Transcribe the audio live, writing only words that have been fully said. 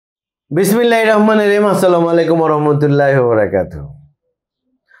বিসমিল্লাহিররহমানিররহিম। আসসালামু আলাইকুম ওয়া রাহমাতুল্লাহি ওয়া বারাকাতুহু।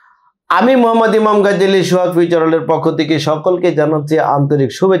 আমি 𝗦𝗕𝗥𝗕𝗓𝗏 𝗔 পক্ষ থেকে সকলকে জানাচ্ছি আন্তরিক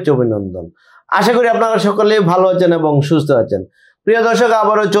শুভেচ্ছা অভিনন্দন। আশা করি আপনারা সকলে ভালো আছেন এবং সুস্থ আছেন। প্রিয় দর্শক,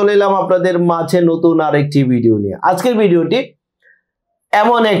 আবারও চলে এলাম আপনাদের মাঝে নতুন আরেকটি ভিডিও নিয়ে। আজকের ভিডিওটি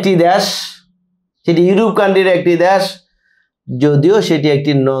এমন একটি দেশ, সেটি ইউরোপ কান্ট্রির একটি দেশ, যদিও সেটি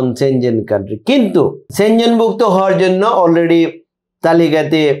একটি নন সেনজেন কান্ট্রি, কিন্তু সেনজেনভুক্ত হওয়ার জন্য অলরেডি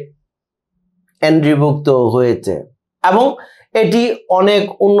তালিকাতে এন্ট্রিভুক্ত হয়েছে এবং এটি অনেক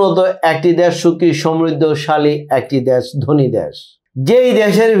উন্নত একটি দেশ, সুখী সমৃদ্ধশালী একটি দেশ, ধনী দেশ, যেই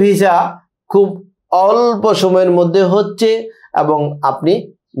দেশের ভিসা খুব অল্প সময়ের মধ্যে হচ্ছে এবং আপনি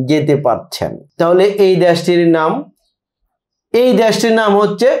যেতে পারছেন। তাহলে এই দেশটির নাম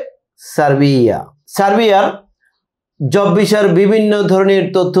হচ্ছে সার্বিয়া। সার্বিয়ার জব ভিসার বিভিন্ন ধরনের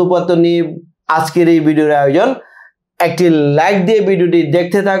তথ্যপত্র নিয়ে আজকের এই ভিডিওর আয়োজন। একটি লাইক দিয়ে ভিডিওটি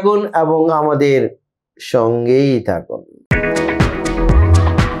দেখতে থাকুন এবং আমাদের সঙ্গেই থাকুন।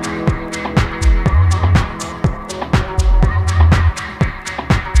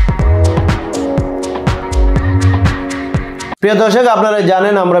 প্রিয় দর্শক, আপনারা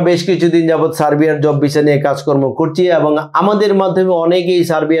জানেন আমরা বেশ কিছুদিন যাবৎ সার্বিয়ার জব ভিসা নিয়ে কাজকর্ম করছি এবং আমাদের মাধ্যমে অনেকেই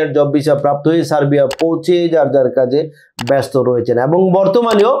সার্বিয়ার জব ভিসা প্রাপ্ত হয়ে সার্বিয়া পৌঁছে যার কাজে ব্যস্ত রয়েছেন এবং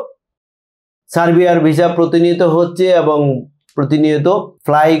বর্তমানেও সার্বিয়ার ভিসা প্রতিনিয়ত হচ্ছে এবং প্রতিনিয়ত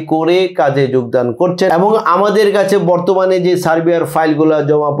ফ্লাই করে কাজে যোগদান করছেন এবং আমাদের কাছে বর্তমানে যে সার্বিয়ার ফাইলগুলো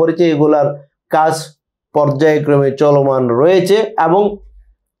জমা পড়েছে এগুলার কাজ পর্যায়ক্রমে চলমান রয়েছে এবং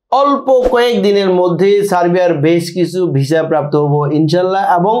অল্প কয়েকদিনের মধ্যে সার্বিয়ার বেশ কিছু ভিসা প্রাপ্ত হবো ইনশাল্লাহ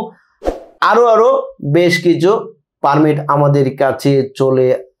এবং আরো বেশ কিছু পারমিট আমাদের কাছে চলে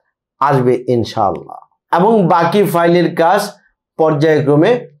আসবে ইনশাল্লাহ এবং বাকি ফাইলের কাজ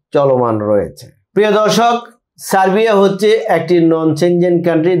পর্যায়ক্রমে চলমান রয়েছে। প্রিয় দর্শক, সার্বিয়া হচ্ছে একটি নন সেনজেন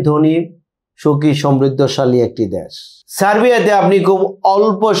কান্ট্রি, ধনী সুখী সমৃদ্ধশালী একটি দেশ। সার্বিয়াতে আপনি খুব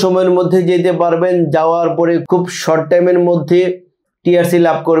অল্প সময়ের মধ্যে যেতে পারবেন, যাওয়ার পরে খুব শর্ট টাইমের মধ্যে টিআরসি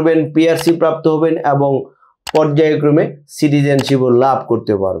লাভ করবেন, পিআরসি প্রাপ্ত হবেন এবং পর্যায়ক্রমে সিটিজেনশিপও লাভ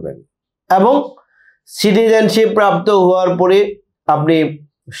করতে পারবেন এবং সিটিজেনশিপ প্রাপ্ত হওয়ার পরে আপনি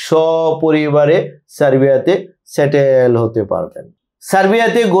সপরিবারে সার্বিয়াতে সেটেল হতে পারবেন।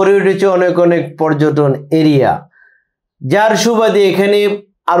 সার্বিয়াতে গড়ে উঠেছে অনেক পর্যটন এরিয়া, যার সুবাদে এখানে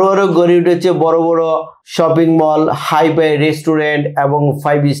আরো গড়ে উঠেছে বড় বড় শপিং মল, হাইফাই রেস্টুরেন্ট এবং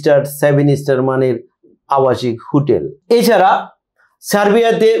 5 স্টার 7 স্টার মানের আবাসিক হোটেল। এছাড়া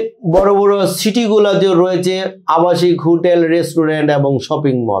সার্বিয়াতে বড় বড় সিটিগুলোতে রয়েছে আবাসিক হোটেল, রেস্টুরেন্ট এবং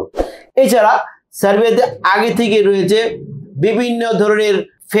শপিং মল। এছাড়া সার্বিয়াতে আগে থেকে রয়েছে বিভিন্ন ধরনের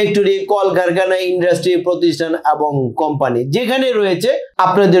ফ্যাক্টরি, কলকারখানা, ইন্ডাস্ট্রি প্রতিষ্ঠান এবং কোম্পানি, যেখানে রয়েছে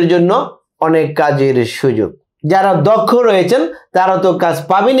আপনাদের জন্য অনেক কাজের সুযোগ। যারা দক্ষ রয়েছেন তারা তো কাজ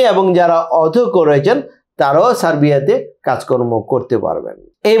পাবেনই এবং যারা অদক্ষ রয়েছেন তারাও সার্বিয়াতে কাজকর্ম করতে পারবেন।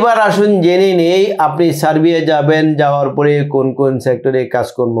 এবার আসুন জেনে নেই আপনি সার্বিয়া যাবেন, যাওয়ার পরে কোন কোন সেক্টরে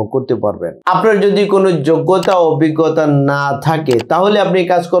কাজকর্ম করতে পারবেন। আপনার যদি কোনো যোগ্যতা অভিজ্ঞতা না থাকে তাহলে আপনি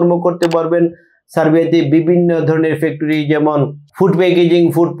কাজকর্ম করতে পারবেন সার্বিয়াতে বিভিন্ন ধরনের ফ্যাক্টরি, যেমন ফুড প্যাকেজিং,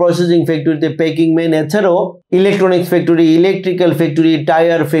 ফুড প্রসেসিং ফ্যাক্টরিতে প্যাকিং ম্যান, এছাড়াও electronics factory, electrical factory,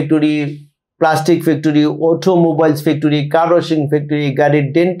 tyre factory, plastic factory, automobiles factory, কার ওয়াশিং ফ্যাক্টরি, গাড়ির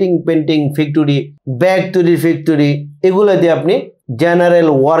ডেন্টিং পেন্টিং ফ্যাক্টরি, ব্যাগ তৈরির ফ্যাক্টরি, এগুলোতে আপনি জেনারেল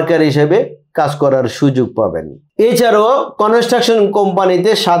ওয়ার্কার হিসেবে কাজ করার সুযোগ পাবেন। এছাড়াও কনস্ট্রাকশন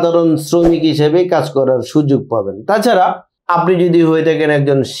কোম্পানিতে সাধারণ শ্রমিক হিসেবে কাজ করার সুযোগ পাবেন। তাছাড়া আপনি যদি হয়ে থাকেন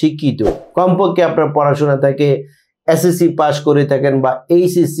একজন শিক্ষিত, কমপক্ষে আপনার পড়াশোনা থাকে এসএসসি পাস করে থাকেন বা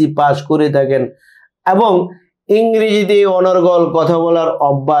এইচএসসি পাস করে থাকেন এবং ইংরেজিতে অনর্গল কথা বলার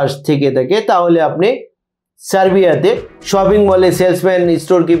অভ্যাস থেকে থাকে, তাহলে আপনি সার্বিয়াতে শপিং মলে সেলসম্যান,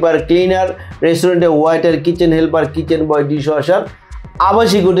 স্টোর কিপার, ক্লিনার, রেস্টুরেন্টে ওয়েটার, কিচেন হেল্পার, কিচেন বয়, ডিশ ওয়াশার,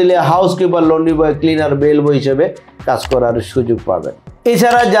 আবাসিক হোটেলে হাউস কিপার, লন্ড্রি বয়, ক্লিনার, বেল বয় হিসেবে কাজ করার সুযোগ পাবেন।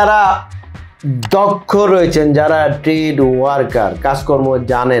 এছাড়া যারা দক্ষ রয়েছেন, যারা ট্রেড ওয়ার্কার, কাজকর্ম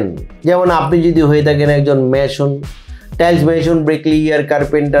জানেন, যেমন আপনি যদি হয়ে থাকেন একজন mason, tiles mason, bricklayer,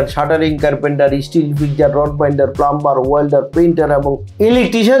 carpenter, shuttering carpenter, still fixer, rod binder, plumber, welder, painter এবং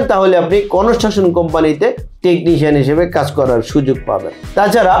ইলেকট্রিশিয়ান, তাহলে আপনি কনস্ট্রাকশন কোম্পানিতে টেকনিশিয়ান হিসেবে কাজ করার সুযোগ পাবেন।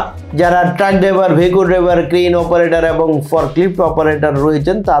 তাছাড়া যারা truck driver, vehicle driver, crane operator এবং ফরক্লিফট অপারেটর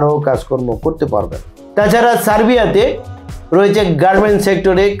রয়েছেন তারাও কাজকর্ম করতে পারবেন। তাছাড়া সার্বিয়াতে রয়েছে গার্মেন্ট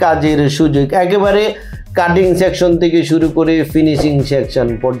সেক্টরে কাজের সুযোগ, একেবারে কাটিং সেকশন থেকে শুরু করে ফিনিশিং সেকশন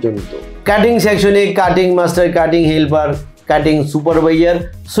পর্যন্ত। কাটিং সেকশনে cutting master, cutting helper, cutting supervisor,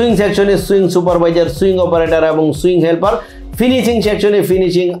 swing সেকশনে সুইং সুপারভাইজার, সুইং অপারেটর এবং সুইং হেল্পার, ফিনিশিং সেকশনে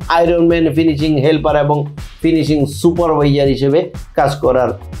ফিনিশিং আয়রনম্যান, ফিনিশিং হেল্পার এবং ফিনিশিং সুপারভাইজার হিসেবে কাজ করার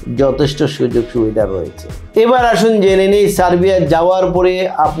যথেষ্ট সুযোগ সুবিধা রয়েছে। এবার আসুন জেনে নিই সার্বিয়া যাওয়ার পরে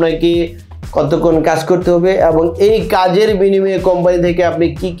আপনাকে কতক্ষণ কাজ করতে হবে এবং এই কাজের বিনিময়ে কোম্পানি থেকে আপনি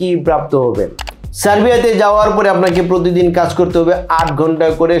কি কি প্রাপ্ত হবেন। সার্বিয়াতে যাওয়ার পরে আপনাকে প্রতিদিন কাজ করতে হবে 8 ঘন্টা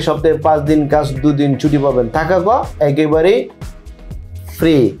করে, সপ্তাহে 5 দিন কাজ, 2 দিন ছুটি পাবেন। থাকা একেবারেই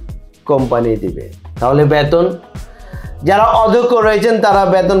ফ্রি কোম্পানি দিবে। তাহলে বেতন, যারা অধ্যক্ষ রয়েছেন তারা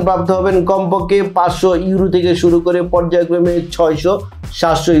বেতন প্রাপ্ত হবেন কমপক্ষে 500 ইউরো থেকে শুরু করে পর্যায়ক্রমে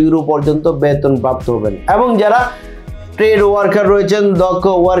 600-700 ইউরো পর্যন্ত বেতন প্রাপ্ত হবেন। এবং যারা ট্রেড ওয়ার্কার রয়েছেন, দক্ষ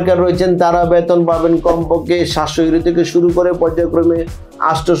ওয়ার্কার রয়েছেন, তারা বেতন পাবেন কমপক্ষে 700 ইউরো থেকে শুরু করে পর্যায়ক্রমে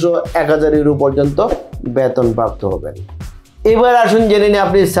 800-1000 ইউরো পর্যন্ত বেতন প্রাপ্ত হবেন। এবার আসুন জেনে নিন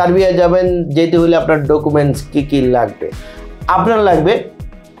আপনি সার্বিয়া যাবেন, যেতে হলে আপনার ডকুমেন্টস কি কি লাগবে। আপনার লাগবে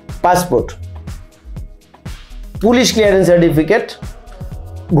passport, police clearance certificate,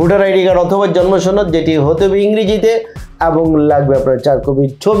 voter ID card অথবা জন্ম সনদ, যেটি হতে হবে ইংরেজিতে, এবং লাগবে আপনার 4 কপি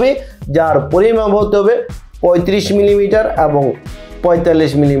ছবি, যার পরিমাপ হতে হবে 35 মিলিমিটার এবং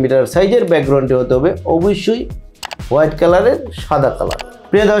 45 মিলিমিটার সাইজের। ব্যাকগ্রাউন্ডটি হতে হবে অবশ্যই হোয়াইট কালারের, সাদা কালার।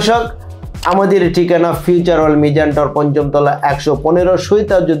 প্রিয় দর্শক, আমাদের ঠিকানা ফিউচার ওয়ার্ল্ড মিজান টাওয়ার, 5ম তলা, 115 শহীদ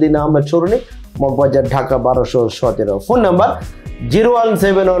আহমেদ সরণি, মগবাজার, ঢাকা 1217। ফোন নাম্বার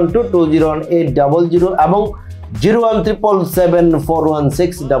 01712201800 এবং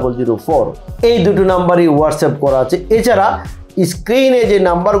 01377416004। এই দুটো নাম্বারই হোয়াটসঅ্যাপ করা আছে। এছাড়া স্ক্রিনে যে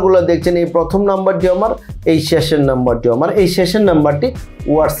নাম্বারগুলো দেখছেন, এই প্রথম নাম্বারটি আমার, এই শেষের নাম্বারটি আমার, এই শেষের নাম্বারটি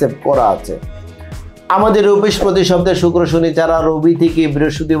হোয়াটসঅ্যাপ করা আছে। আমাদের অফিস প্রতি সপ্তাহে শুক্র, শনি ছাড়া রবি থেকে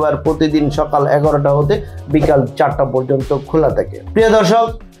বৃহস্পতিবার প্রতিদিন সকাল 11টা হতে বিকাল 4টা পর্যন্ত খোলা থাকে। প্রিয় দর্শক,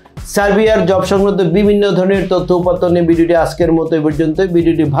 সার্বিয়ার জব সংক্রান্ত বিভিন্ন ধরনের তথ্য উপাত্ত নিয়ে ভিডিওটি আজকের মতো এই পর্যন্ত।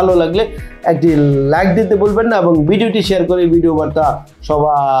 ভিডিওটি ভালো লাগলে একটি লাইক দিতে বলবেন না এবং ভিডিওটি শেয়ার করে ভিডিও বার্তা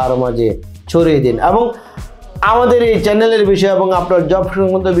সবার মাঝে ছড়িয়ে দিন। এবং আমাদের এই চ্যানেলের বিষয় এবং আপনার জব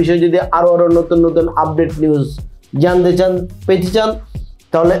সংক্রান্ত বিষয় যদি আরও নতুন নতুন আপডেট নিউজ জানতে চান, পেতে চান,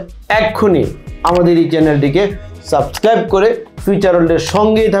 তাহলে এক্ষুনি আমাদের এই চ্যানেলটিকে সাবস্ক্রাইব করে ফিউচার ওয়ার্ল্ডের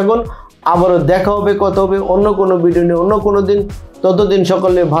সঙ্গেই থাকুন। আবারও দেখা হবে, কথা হবে অন্য কোনো ভিডিও নিয়ে অন্য কোনো দিন। ততদিন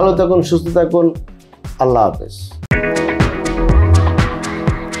সকলে ভালো থাকুন, সুস্থ থাকুন। আল্লাহ হাফেজ।